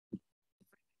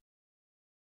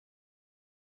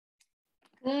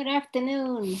Good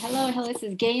afternoon. Hello. This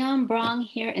is Gayon Brong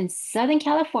here in Southern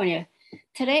California.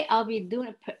 Today I'll be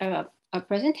doing a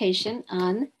presentation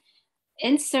on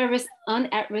in-service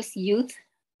at-risk youth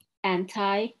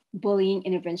anti-bullying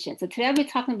intervention. So today I'll be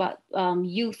talking about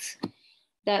youth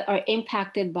that are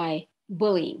impacted by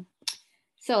bullying.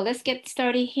 So let's get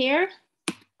started here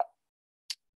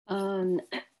on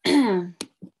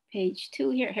page 2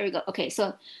 here. Here we go. Okay,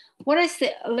 so what is the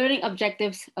learning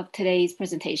objectives of today's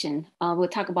presentation? We'll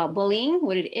talk about bullying,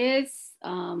 what it is,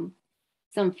 some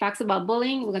facts about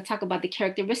bullying. We're going to talk about the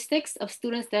characteristics of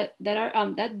students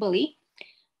that bully,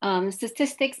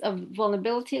 statistics of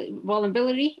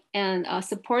vulnerability and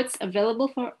supports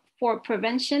available for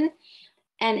prevention,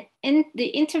 and in the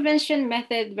intervention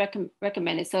method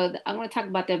recommended. So I'm going to talk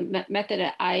about the method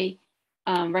that I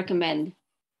recommend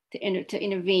to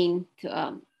intervene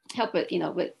to help with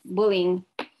with bullying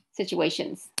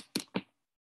situations.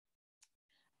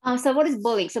 So what is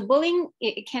bullying? So bullying,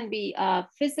 it can be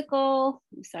physical.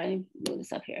 Sorry, move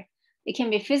this up here. It can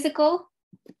be physical,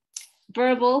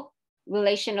 verbal,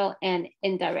 relational, and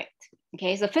indirect.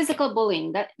 Okay, so physical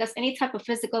bullying, that's any type of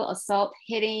physical assault,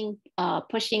 hitting,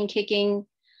 pushing, kicking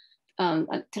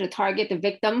to the target, the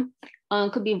victim.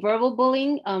 Could be verbal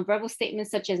bullying, verbal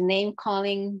statements such as name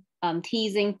calling,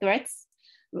 teasing, threats.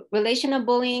 Relational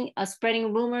bullying,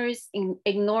 spreading rumors,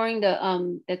 ignoring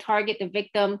the target, the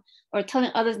victim, or telling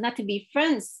others not to be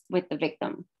friends with the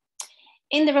victim.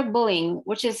 Indirect bullying,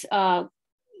 which is same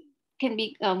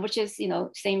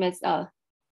as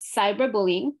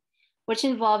cyberbullying, which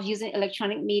involves using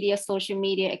electronic media, social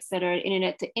media, etc.,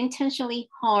 internet to intentionally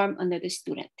harm another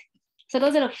student. So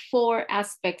those are the 4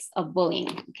 aspects of bullying.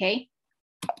 Okay.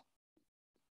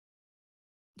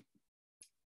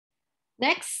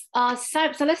 Next,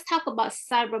 so let's talk about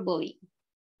cyberbullying.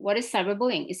 What is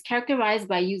cyberbullying? It's characterized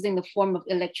by using the form of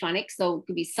electronics, so it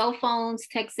could be cell phones,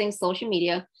 texting, social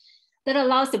media, that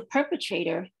allows the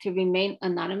perpetrator to remain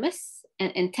anonymous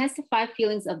and intensify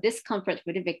feelings of discomfort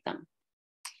for the victim.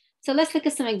 So let's look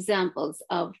at some examples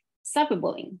of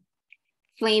cyberbullying.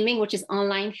 Flaming, which is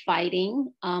online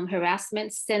fighting,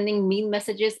 harassment, sending mean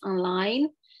messages online,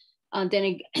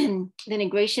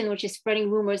 denigration, which is spreading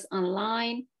rumors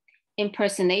online,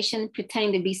 impersonation,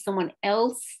 pretending to be someone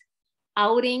else,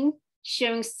 outing,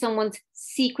 sharing someone's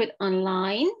secret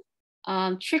online,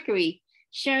 trickery,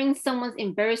 sharing someone's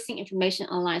embarrassing information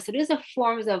online. So these are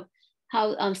forms of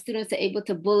how students are able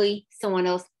to bully someone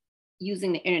else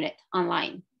using the internet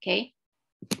online, okay?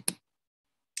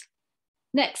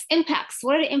 Next, impacts.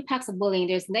 What are the impacts of bullying?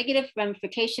 There's negative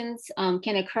ramifications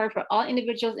can occur for all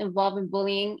individuals involved in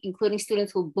bullying, including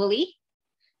students who bully,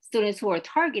 students who are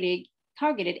targeted,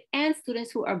 and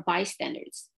students who are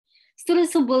bystanders.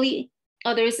 Students who bully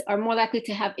others are more likely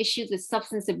to have issues with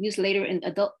substance abuse later in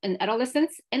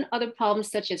adolescence and other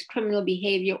problems such as criminal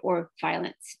behavior or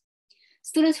violence.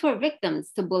 Students who are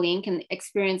victims to bullying can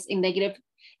experience negative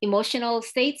emotional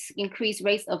states, increased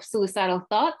rates of suicidal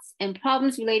thoughts, and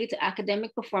problems related to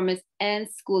academic performance and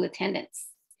school attendance.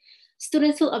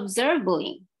 Students who observe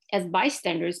bullying as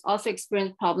bystanders also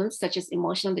experience problems such as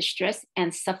emotional distress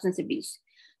and substance abuse.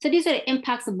 So these are the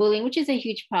impacts of bullying, which is a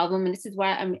huge problem. And this is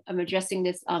why I'm addressing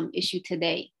this issue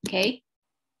today, okay?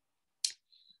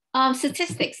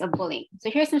 Statistics of bullying.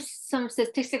 So here's some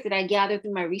statistics that I gathered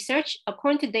through my research.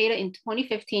 According to data in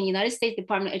 2015, United States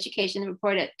Department of Education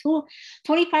reported that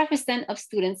 25% of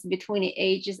students between the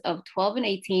ages of 12 and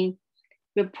 18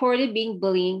 reported being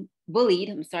bullied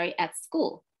at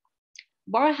school.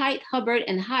 Barheit, Hubbard,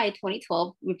 and Hyde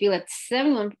 2012 revealed that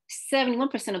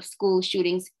 71% of school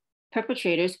shootings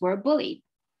perpetrators were bullied.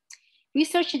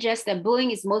 Research suggests that bullying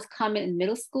is most common in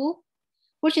middle school,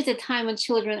 which is a time when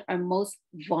children are most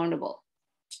vulnerable.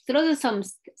 So those are some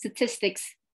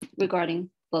statistics regarding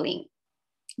bullying.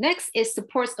 Next is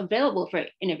supports available for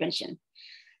intervention.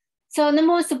 So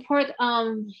number 1, support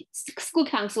school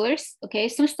counselors. Okay,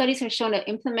 some studies have shown that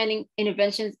implementing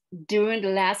interventions during the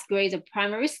last grades of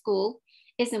primary school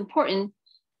is important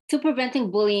to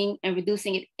preventing bullying and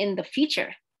reducing it in the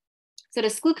future. So the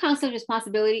school counselor's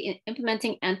responsibility in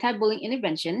implementing anti-bullying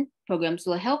intervention programs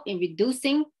will help in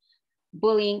reducing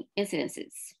bullying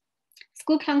incidences.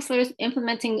 School counselors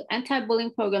implementing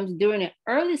anti-bullying programs during the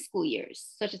early school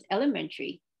years, such as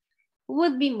elementary,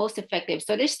 would be most effective.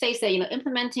 So this states that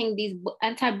implementing these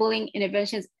anti-bullying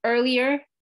interventions earlier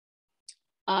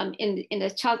in the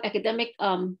child's academic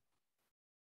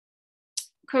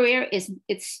career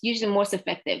it's usually most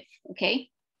effective. Okay,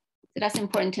 so that's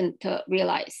important to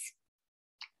realize.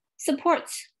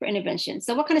 Supports for intervention.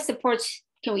 So what kind of supports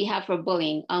can we have for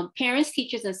bullying? Parents,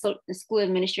 teachers, and school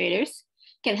administrators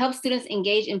can help students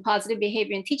engage in positive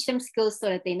behavior and teach them skills so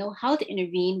that they know how to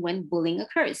intervene when bullying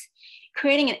occurs.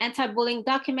 Creating an anti-bullying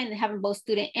document and having both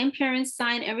student and parents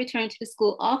sign and return to the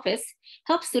school office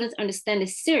helps students understand the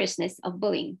seriousness of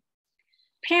bullying.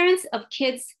 Parents of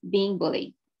kids being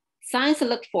bullied. Signs to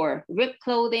look for: ripped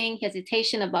clothing,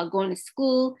 hesitation about going to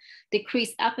school,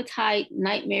 decreased appetite,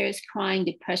 nightmares, crying,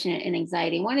 depression, and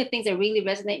anxiety. One of the things that really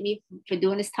resonate me for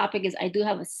doing this topic is I do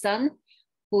have a son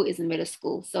who is in middle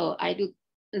school. So I do,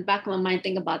 in the back of my mind,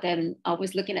 think about that and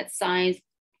always looking at signs,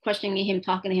 questioning him,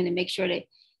 talking to him to make sure that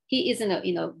he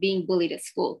isn't being bullied at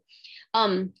school.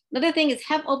 Another thing is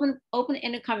have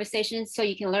open-ended conversations so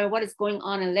you can learn what is going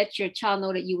on and let your child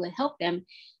know that you will help them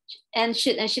and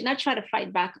should not try to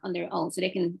fight back on their own, so they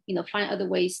can find other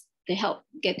ways to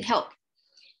get help.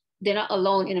 They're not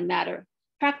alone in a matter.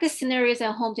 Practice scenarios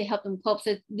at home to help them cope.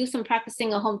 So do some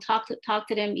practicing at home, talk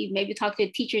to them, maybe talk to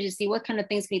the teachers to see what kind of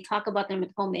things can you talk about them at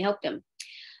home to help them.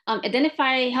 Help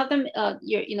them,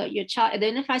 your child,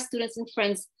 identify students and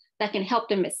friends that can help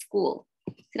them at school.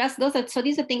 So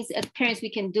these are things as parents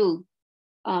we can do,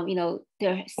 to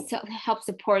help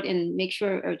support and make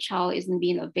sure our child isn't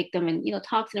being a victim, and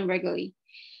talk to them regularly.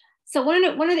 So one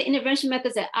of the intervention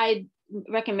methods that I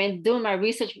recommend doing my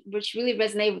research, which really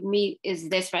resonated with me, is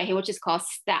this right here, which is called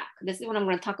STACK. This is what I'm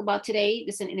going to talk about today.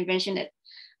 This is an intervention that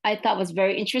I thought was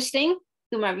very interesting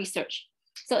through my research.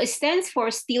 So it stands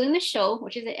for stealing the show,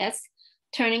 which is an S,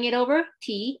 turning it over,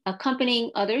 T,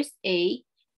 accompanying others, A,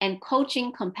 and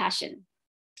coaching, compassion.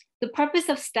 The purpose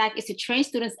of STACK is to train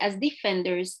students as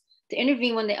defenders to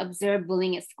intervene when they observe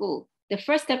bullying at school. The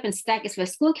first step in STACK is for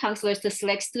school counselors to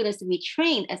select students to be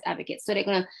trained as advocates. So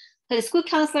the school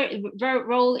counselor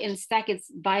role in STACK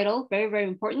is vital, very, very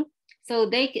important. So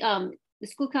the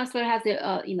school counselor has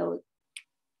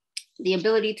the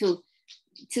ability to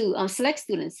select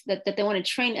students that they want to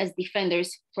train as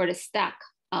defenders for the STACK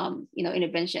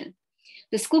intervention.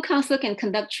 The school counselor can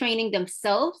conduct training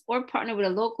themselves or partner with a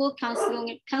local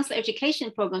counselor education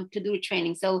program to do the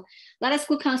training. So a lot of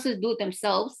school counselors do it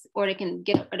themselves, or they can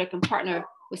partner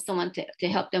with someone to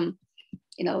help them,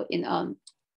 in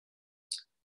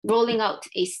rolling out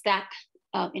a STACK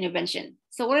intervention.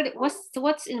 So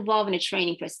what's involved in the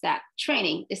training for STACK?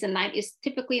 Training is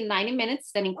typically 90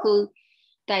 minutes that include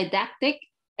didactic,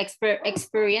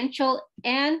 experiential,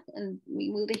 and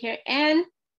we move it here, and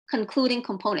concluding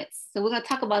components. So we're going to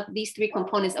talk about these three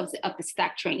components of the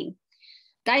STACK training.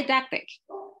 Didactic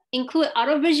include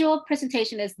audiovisual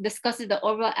presentation that discusses the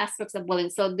overall aspects of bullying.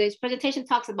 So this presentation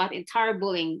talks about entire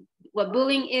bullying, what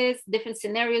bullying is, different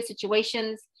scenarios,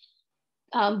 situations,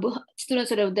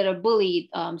 students that are bullied,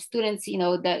 students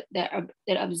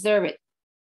that observe it,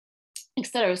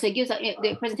 etc. So it gives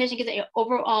the presentation gives an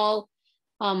overall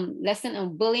lesson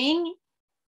on bullying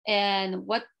and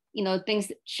what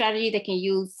strategy they can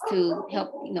use to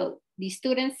help these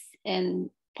students. And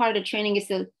part of the training is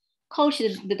to coach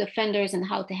the defenders and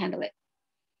how to handle it.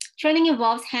 Training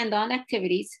involves hands-on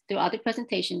activities throughout the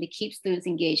presentation to keep students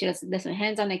engaged. There's some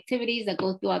hands-on activities that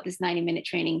go throughout this 90-minute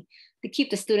training to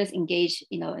keep the students engaged,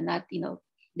 and not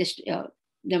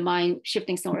their mind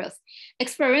shifting somewhere else.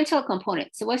 Experiential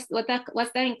components. So what that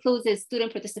includes is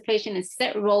student participation in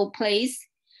set role plays.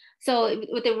 So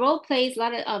with the role plays, a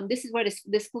lot of this is where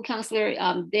the school counselor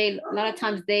a lot of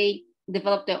times they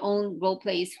develop their own role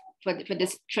plays for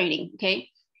this training. Okay,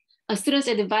 students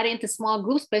are divided into small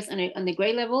groups based on the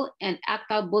grade level and act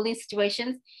out bullying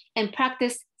situations and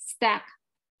practice STACK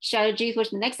strategies.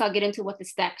 Which next I'll get into what the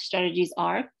STACK strategies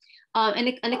are. And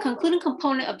the concluding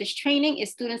component of this training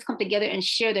is students come together and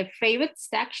share their favorite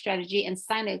STACK strategy and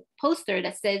sign a poster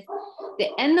that says, "The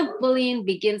end of bullying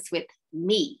begins with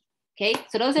me." Okay,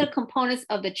 so those are the components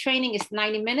of the training. It's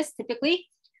 90 minutes typically.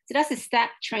 So that's the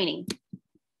STACK training.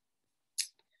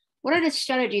 What are the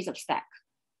strategies of STACK?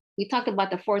 We talked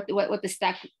about what the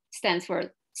STACK stands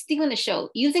for. Stealing the show,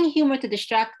 using humor to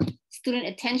distract student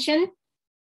attention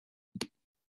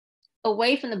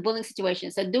away from the bullying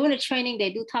situation. So during the training,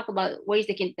 they do talk about ways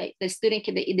the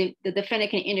defender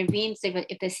can intervene. So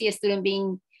if they see a student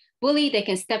being bullied, they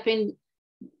can step in,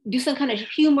 do some kind of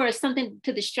humor or something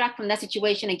to distract from that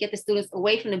situation and get the students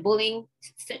away from the bullying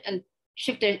and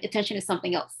shift their attention to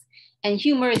something else. And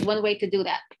humor is one way to do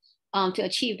that, to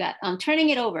achieve that. Turning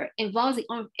it over involves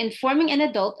informing an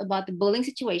adult about the bullying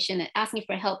situation and asking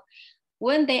for help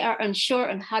when they are unsure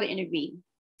on how to intervene.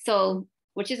 So,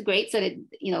 which is great. So that,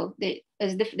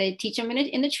 they teach them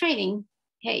in the training,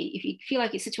 hey, if you feel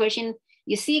like a situation,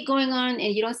 you see it going on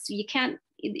and you can't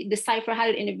decipher how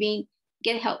to intervene,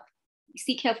 get help.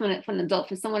 Seek help from an adult,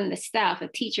 from someone in the staff, a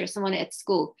teacher, someone at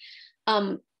school.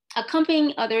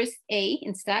 Accompanying others, A,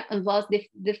 in stack, involves the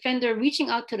defender reaching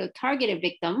out to the targeted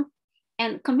victim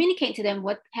and communicate to them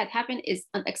what had happened is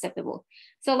unacceptable.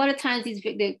 So a lot of times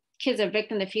the kids are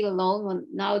victims that feel alone, when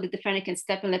now the defender can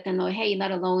step and let them know, hey, you're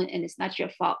not alone and it's not your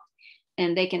fault.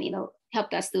 And they can, help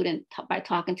that student by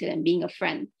talking to them, being a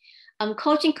friend.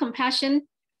 Coaching compassion,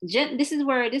 this is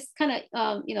where this kind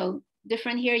of,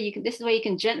 different here. This is where you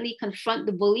can gently confront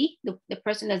the bully, the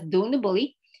person that's doing the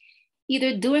bully,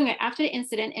 either during or after the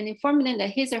incident, and informing them that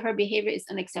his or her behavior is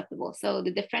unacceptable. So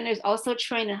the defender is also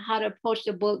trained on how to approach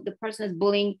the person that's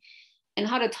bullying and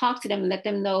how to talk to them and let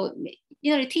them know,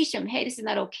 to teach them, hey, this is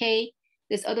not okay.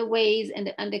 There's other ways.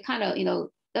 And they kind of,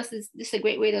 this is a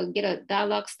great way to get a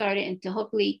dialogue started and to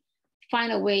hopefully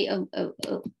find a way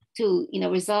to,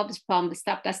 resolve this problem, to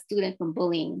stop that student from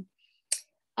bullying.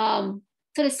 So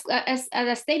as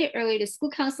I stated earlier, the school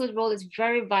counselor's role is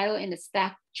very vital in the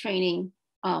staff training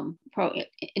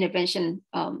intervention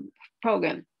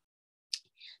program.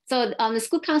 So the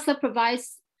school counselor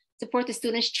provides support to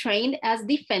students trained as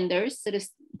defenders. So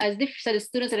the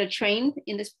students that are trained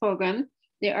in this program,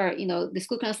 they are, the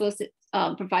school counselors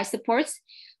provide supports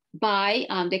by,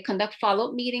 they conduct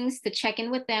follow-up meetings to check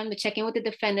in with them, to check in with the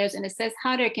defenders, and assess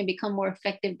how they can become more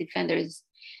effective defenders.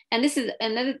 And this is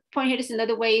another point here, this is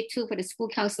another way too for the school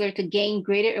counselor to gain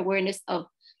greater awareness of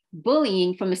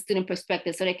bullying from a student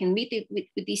perspective, so they can meet with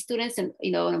these students and,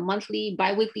 on a monthly,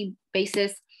 bi-weekly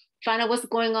basis, find out what's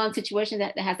going on, situation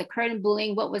that has occurred in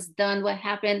bullying, what was done, what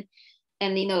happened.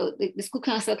 And, the school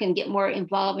counselor can get more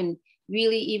involved and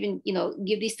really even,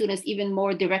 give these students even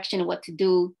more direction of what to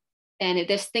do. And if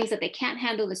there's things that they can't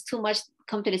handle, it's too much,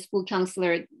 come to the school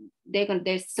counselor,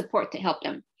 there's support to help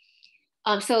them.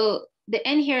 So the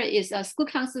end here is school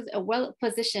counselors are well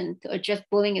positioned to address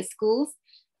bullying in schools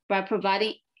by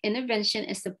providing intervention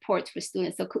and support for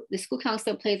students. So the school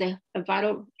counselor plays a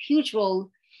vital, huge role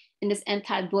in this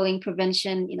anti-bullying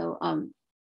prevention,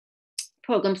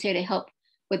 programs here to help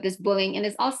with this bullying. And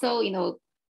there's also,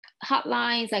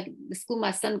 hotlines like the school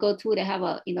my son go to, they have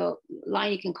a,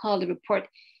 line you can call to report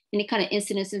any kind of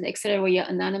incidences, et cetera, where you're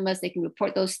anonymous. They can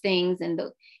report those things, and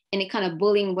any kind of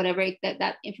bullying, whatever,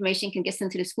 that information can get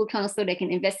sent to the school counselor. They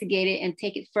can investigate it and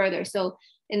take it further. So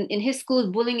in his schools,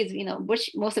 bullying is,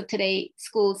 which most of today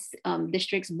schools,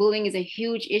 districts, bullying is a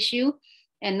huge issue,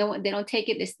 and they don't take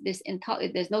it.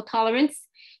 There's no tolerance,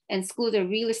 and schools are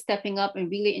really stepping up and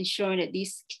really ensuring that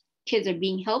these kids are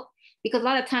being helped, because a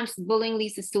lot of times bullying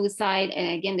leads to suicide.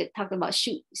 And again, they're talking about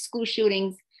school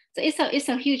shootings. So it's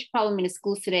a huge problem in the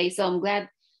schools today. So I'm glad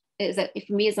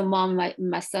for me as a mom,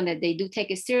 my son, that they do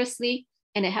take it seriously,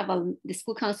 and they have the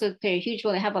school counselors play a huge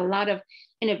role. They have a lot of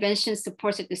intervention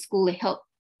supports at the school to help,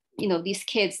 these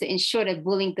kids, to ensure that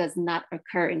bullying does not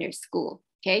occur in their school.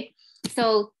 Okay,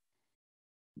 so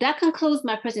that concludes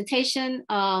my presentation.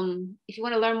 If you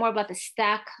want to learn more about the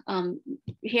stack,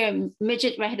 here,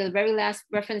 Midget, right here, the very last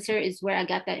reference here is where I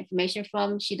got that information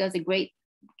from. She does a great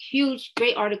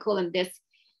article on this,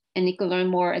 and you can learn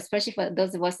more, especially for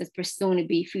those of us that's pursuing to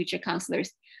be future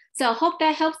counselors. So I hope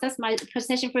that helps. That's my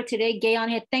presentation for today. Gay on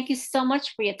here, thank you so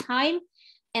much for your time.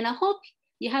 And I hope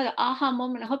you had an aha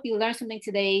moment. I hope you learned something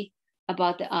today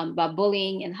about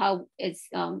bullying, and how it's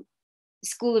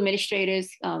school administrators,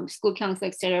 school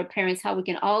counselors, et cetera, parents, how we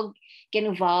can all get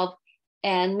involved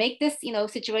and make this,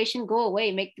 situation go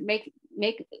away, make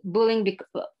bullying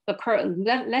occur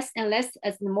less and less.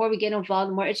 As the more we get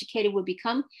involved, the more educated we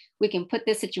become, we can put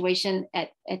this situation at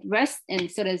rest, and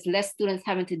so there's less students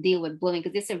having to deal with bullying,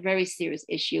 because it's a very serious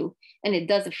issue, and it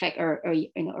does affect our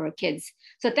kids.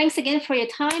 So thanks again for your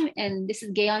time, and this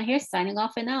is Gay on here signing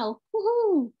off for now.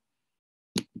 Woohoo!